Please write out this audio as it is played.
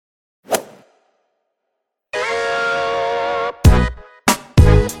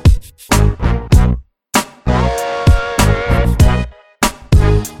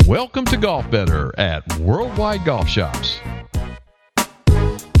Welcome to Golf Better at Worldwide Golf Shops.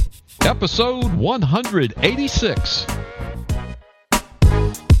 Episode 186.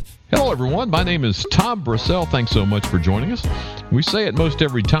 Hello, everyone. My name is Tom Brissell. Thanks so much for joining us. We say it most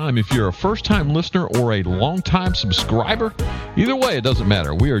every time. If you're a first-time listener or a long-time subscriber, either way, it doesn't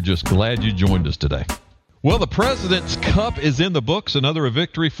matter. We are just glad you joined us today. Well, the President's Cup is in the books, another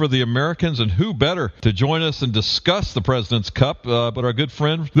victory for the Americans, and who better to join us and discuss the President's Cup but our good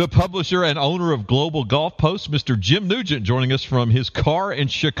friend, the publisher and owner of Global Golf Post, Mr. Jim Nugent, joining us from his car in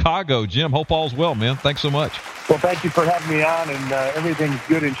Chicago. Jim, hope all's well, man. Thanks so much. Well, thank you for having me on, and everything's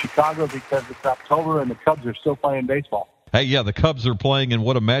good in Chicago because it's October and the Cubs are still playing baseball. Hey, yeah, the Cubs are playing, and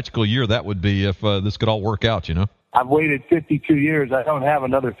what a magical year that would be if this could all work out, you know? I've waited 52 years. I don't have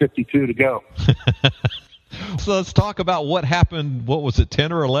another 52 to go. So let's talk about what happened,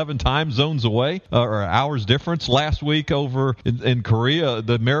 10 or 11 time zones away, or hours difference last week over in Korea.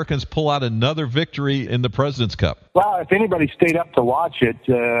 The Americans pull out another victory in the President's Cup. Well, if anybody stayed up to watch it,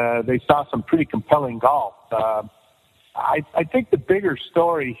 they saw some pretty compelling golf. I think the bigger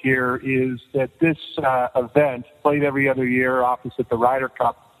story here is that this event, played every other year opposite the Ryder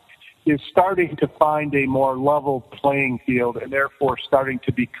Cup, is starting to find a more level playing field and therefore starting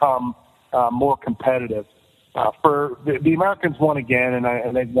to become more competitive. For the Americans won again,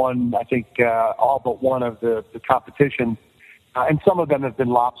 and they've won, I think, all but one of the competition, and some of them have been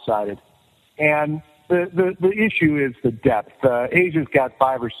lopsided. And the issue is the depth. Asia's got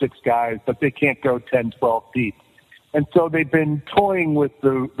 5 or 6 guys, but they can't go 10, 12 deep. And so they've been toying with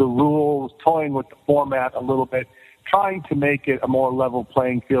the rules, toying with the format a little bit, trying to make it a more level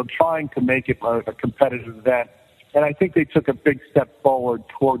playing field, trying to make it a competitive event. And I think they took a big step forward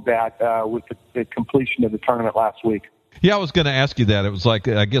toward that with the completion of the tournament last week. Yeah, I was going to ask you that. It was like,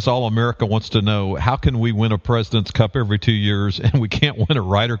 I guess all America wants to know, how can we win a President's Cup every 2 years and we can't win a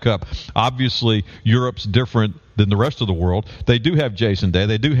Ryder Cup? Obviously, Europe's different than the rest of the world. They do have Jason Day.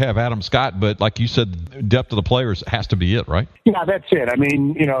 They do have Adam Scott. But like you said, the depth of the players has to be it, right? Yeah, that's it. I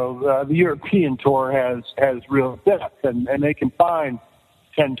mean, the European Tour has real depth, and they can find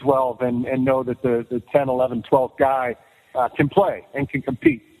 10, 12 and know that the 10, 11, 12 guy can play and can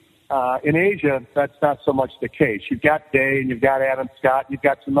compete. In Asia, that's not so much the case. You've got Day and you've got Adam Scott. You've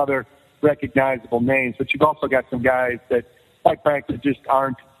got some other recognizable names, but you've also got some guys that, quite frankly, just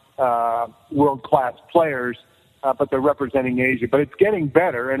aren't world-class players, but they're representing Asia. But it's getting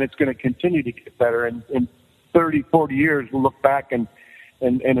better, and it's going to continue to get better. And in 30, 40 years, we'll look back and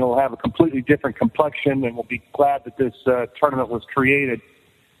it'll have a completely different complexion, and we'll be glad that this tournament was created.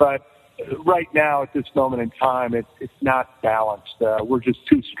 But right now, at this moment in time, it's not balanced. We're just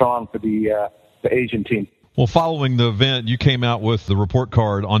too strong for the Asian team. Well, following the event, you came out with the report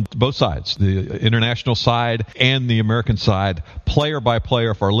card on both sides, the international side and the American side, player by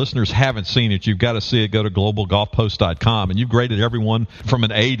player. If our listeners haven't seen it, you've got to see it. Go to globalgolfpost.com, and you've graded everyone from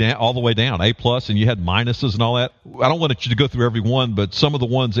an A down, all the way down, A+, and you had minuses and all that. I don't want you to go through every one, but some of the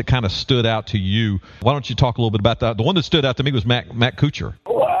ones that kind of stood out to you. Why don't you talk a little bit about that? The one that stood out to me was Matt Kuchar.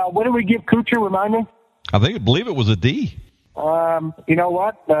 What did we give Kuchar, remind me? I believe it was a D. You know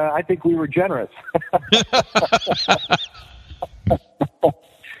what? I think we were generous.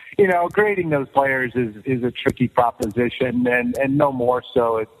 Grading those players is a tricky proposition, and no more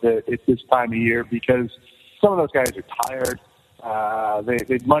so at this time of year, because some of those guys are tired.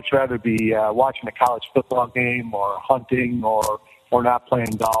 They'd much rather be watching a college football game or hunting or not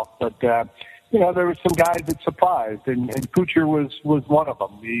playing golf. But there were some guys that surprised, and Kuchar was one of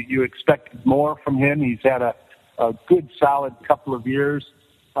them. You expected more from him. He's had a good, solid couple of years,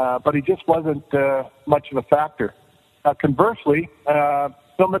 but he just wasn't much of a factor. Conversely,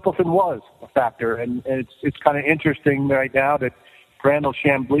 Phil Mickelson was a factor, and it's kind of interesting right now that Brandel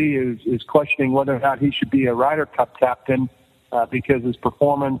Chambly is questioning whether or not he should be a Ryder Cup captain because his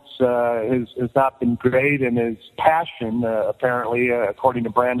performance has not been great, and his passion, apparently, according to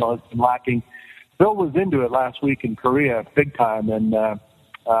Brandel, has been lacking. Phil was into it last week in Korea big time, and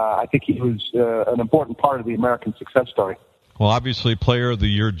I think he was an important part of the American success story. Well, obviously, Player of the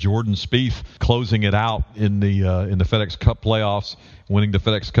Year Jordan Spieth closing it out in the FedEx Cup playoffs, winning the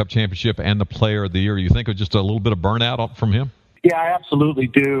FedEx Cup championship and the Player of the Year. You think it was just a little bit of burnout from him? Yeah, I absolutely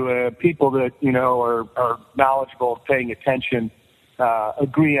do. People that are knowledgeable and paying attention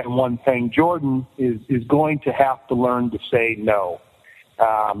agree on one thing: Jordan is going to have to learn to say no.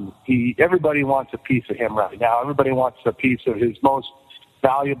 Everybody wants a piece of him right now. Everybody wants a piece of his most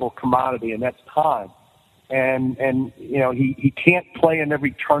valuable commodity, and that's time. And he can't play in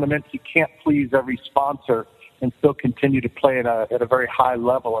every tournament. He can't please every sponsor and still continue to play at a very high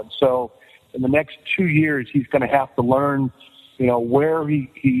level. And so in the next 2 years, he's going to have to learn, where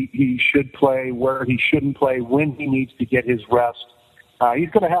he should play, where he shouldn't play, when he needs to get his rest. He's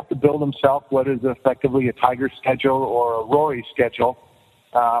going to have to build himself what is effectively a Tiger schedule or a Rory schedule,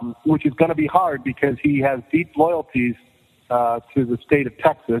 which is going to be hard because he has deep loyalties to the state of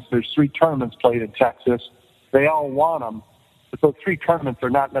Texas. There's 3 tournaments played in Texas. They all want him. But those 3 tournaments are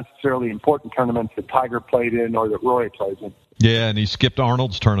not necessarily important tournaments that Tiger played in or that Rory plays in. Yeah, and he skipped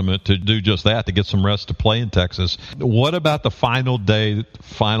Arnold's tournament to do just that, to get some rest to play in Texas. What about the final day,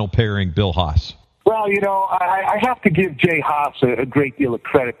 final pairing, Bill Haas? Well, I have to give Jay Haas a great deal of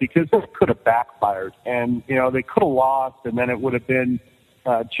credit because this could have backfired. And, they could have lost, and then it would have been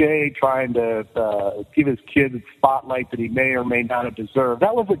Jay trying to give his kid the spotlight that he may or may not have deserved.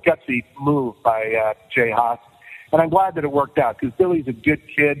 That was a gutsy move by Jay Haas. And I'm glad that it worked out because Billy's a good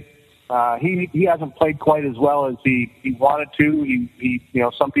kid. He hasn't played quite as well as he wanted to. He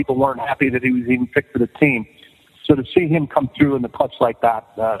some people weren't happy that he was even picked for the team. So to see him come through in the clutch like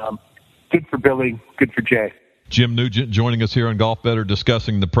that, good for Billy, good for Jay. Jim Nugent joining us here on Golf Better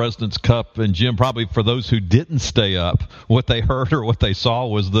discussing the President's Cup. And Jim, probably for those who didn't stay up, what they heard or what they saw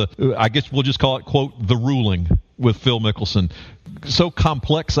was I guess we'll just call it, quote, the ruling with Phil Mickelson. So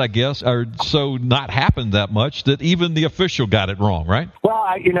complex, I guess, or so not happened that much that even the official got it wrong, right?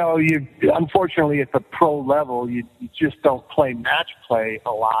 Well, unfortunately at the pro level, you just don't play match play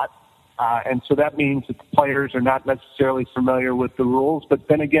a lot. And so that means that the players are not necessarily familiar with the rules, but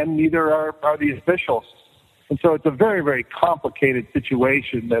then again, neither are the officials. And so it's a very, very complicated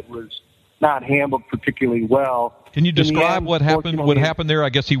situation that was not handled particularly well. Can you describe what happened? What happened there? I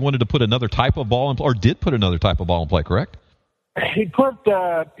guess he wanted to put another type of ball in play, or did put another type of ball in play, correct? He put,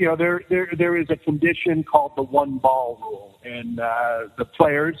 there is a condition called the one ball rule, and the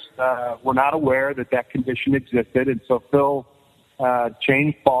players were not aware that condition existed, and so Phil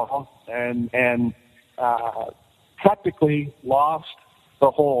changed balls and technically lost the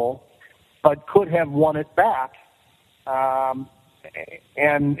hole, but could have won it back, and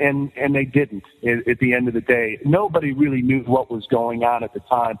they didn't at the end of the day. Nobody really knew what was going on at the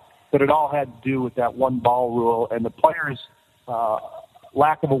time, but it all had to do with that one ball rule and the players'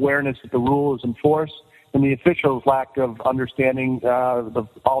 lack of awareness that the rule is enforced, and the officials' lack of understanding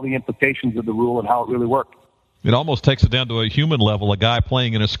all the implications of the rule and how it really worked. It almost takes it down to a human level. A guy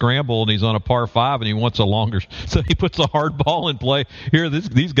playing in a scramble and he's on a par 5 and he wants a longer, so he puts a hard ball in play. Here,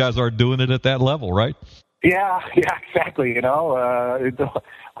 these guys aren't doing it at that level, right? Yeah, exactly.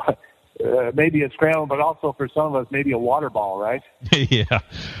 Maybe a scramble, but also for some of us, maybe a water ball, right? Yeah.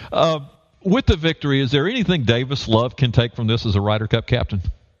 With the victory, is there anything Davis Love can take from this as a Ryder Cup captain?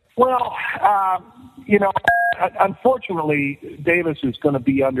 Well, unfortunately, Davis is going to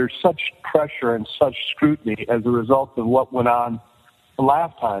be under such pressure and such scrutiny as a result of what went on the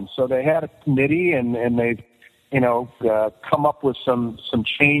last time. So they had a committee, and they've, come up with some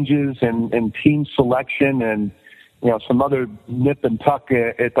changes in team selection and, some other nip and tuck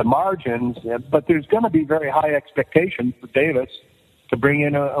at the margins. But there's going to be very high expectations for Davis to bring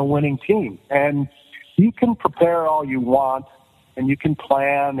in a winning team. And you can prepare all you want, and you can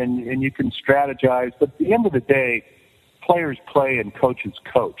plan and you can strategize, but at the end of the day, players play and coaches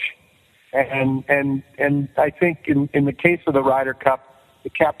coach. And I think in the case of the Ryder Cup, the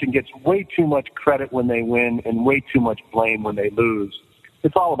captain gets way too much credit when they win and way too much blame when they lose.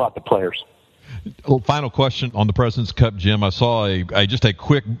 It's all about the players. Final question on the President's Cup, Jim. I saw just a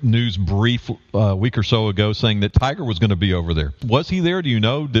quick news brief a week or so ago saying that Tiger was going to be over there. Was he there? Do you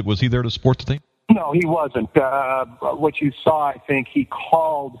know? Was he there to support the team? No, he wasn't. What you saw, I think, he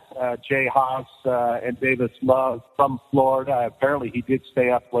called Jay Haas and Davis Love from Florida. Apparently, he did stay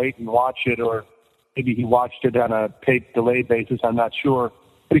up late and watch it, or maybe he watched it on a tape delay basis. I'm not sure.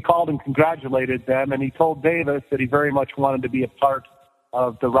 But he called and congratulated them, and he told Davis that he very much wanted to be a part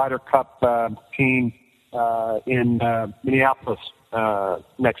of the Ryder Cup team in Minneapolis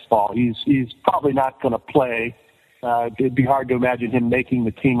next fall. He's probably not going to play. It'd be hard to imagine him making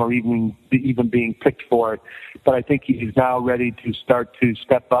the team or even being picked for it. But I think he's now ready to start to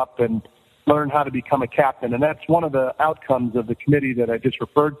step up and learn how to become a captain. And that's one of the outcomes of the committee that I just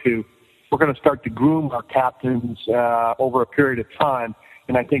referred to. We're going to start to groom our captains over a period of time.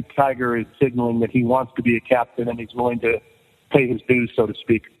 And I think Tiger is signaling that he wants to be a captain and he's willing to pay his dues, so to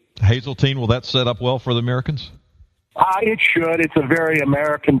speak. Hazeltine, will that set up well for the Americans? It should. It's a very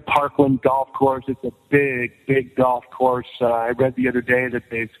American Parkland golf course. It's a big, big golf course. I read the other day that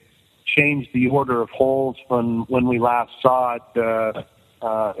they've changed the order of holes from when we last saw it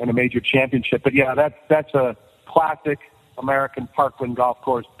in a major championship. But yeah, that's a classic American Parkland golf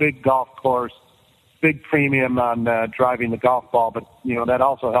course. Big golf course, big premium on driving the golf ball. But that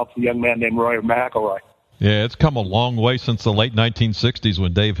also helps a young man named Rory McIlroy. Yeah, it's come a long way since the late 1960s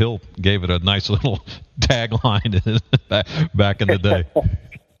when Dave Hill gave it a nice little tagline back in the day.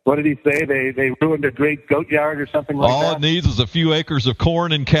 What did he say? They ruined a great goat yard or something like that? All it needs is a few acres of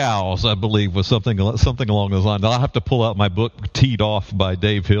corn and cows, I believe, was something along those lines. I'll have to pull out my book, Teed Off by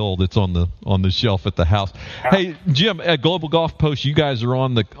Dave Hill, that's on the shelf at the house. Hey, Jim, at Global Golf Post, you guys are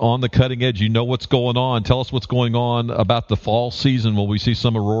on the cutting edge. You know what's going on. Tell us what's going on about the fall season. Will we see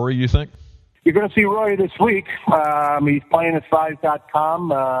some of Rory, you think? You're going to see Rory this week. He's playing at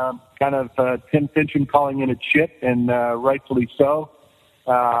Size.com. Tim Finchem calling in a chip, and rightfully so.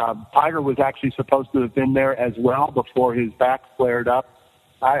 Tiger was actually supposed to have been there as well before his back flared up.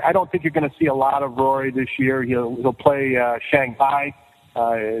 I don't think you're going to see a lot of Rory this year. He'll play Shanghai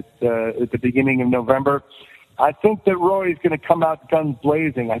at the beginning of November. I think that Rory's going to come out guns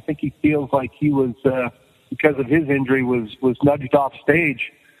blazing. I think he feels like he was, because of his injury, was nudged off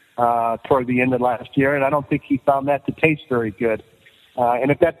stage toward the end of last year, and I don't think he found that to taste very good. And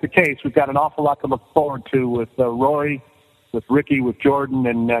if that's the case, we've got an awful lot to look forward to with Rory, with Ricky, with Jordan,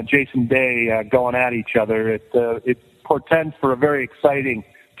 and Jason Day going at each other. It portends for a very exciting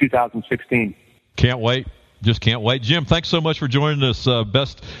 2016. Can't wait. Just can't wait. Jim, thanks so much for joining us.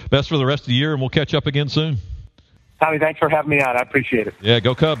 Best for the rest of the year, and we'll catch up again soon. Tommy, thanks for having me on. I appreciate it. Yeah,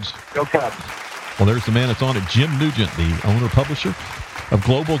 go Cubs. Go Cubs. Well, there's the man that's on it, Jim Nugent, the owner-publisher of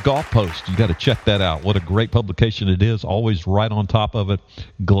Global Golf Post. You got to check that out. What a great publication it is. Always right on top of it.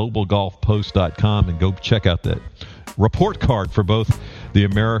 GlobalGolfPost.com, and go check out that report card for both the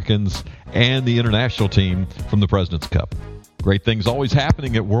Americans and the international team from the President's Cup. Great things always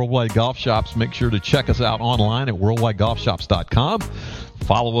happening at Worldwide Golf Shops. Make sure to check us out online at worldwidegolfshops.com.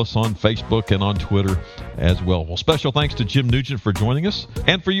 Follow us on Facebook and on Twitter as well. Well, special thanks to Jim Nugent for joining us,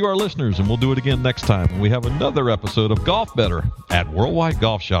 and for you, our listeners, and we'll do it again next time when we have another episode of Golf Better at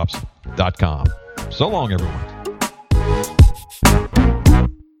worldwidegolfshops.com. So long, everyone.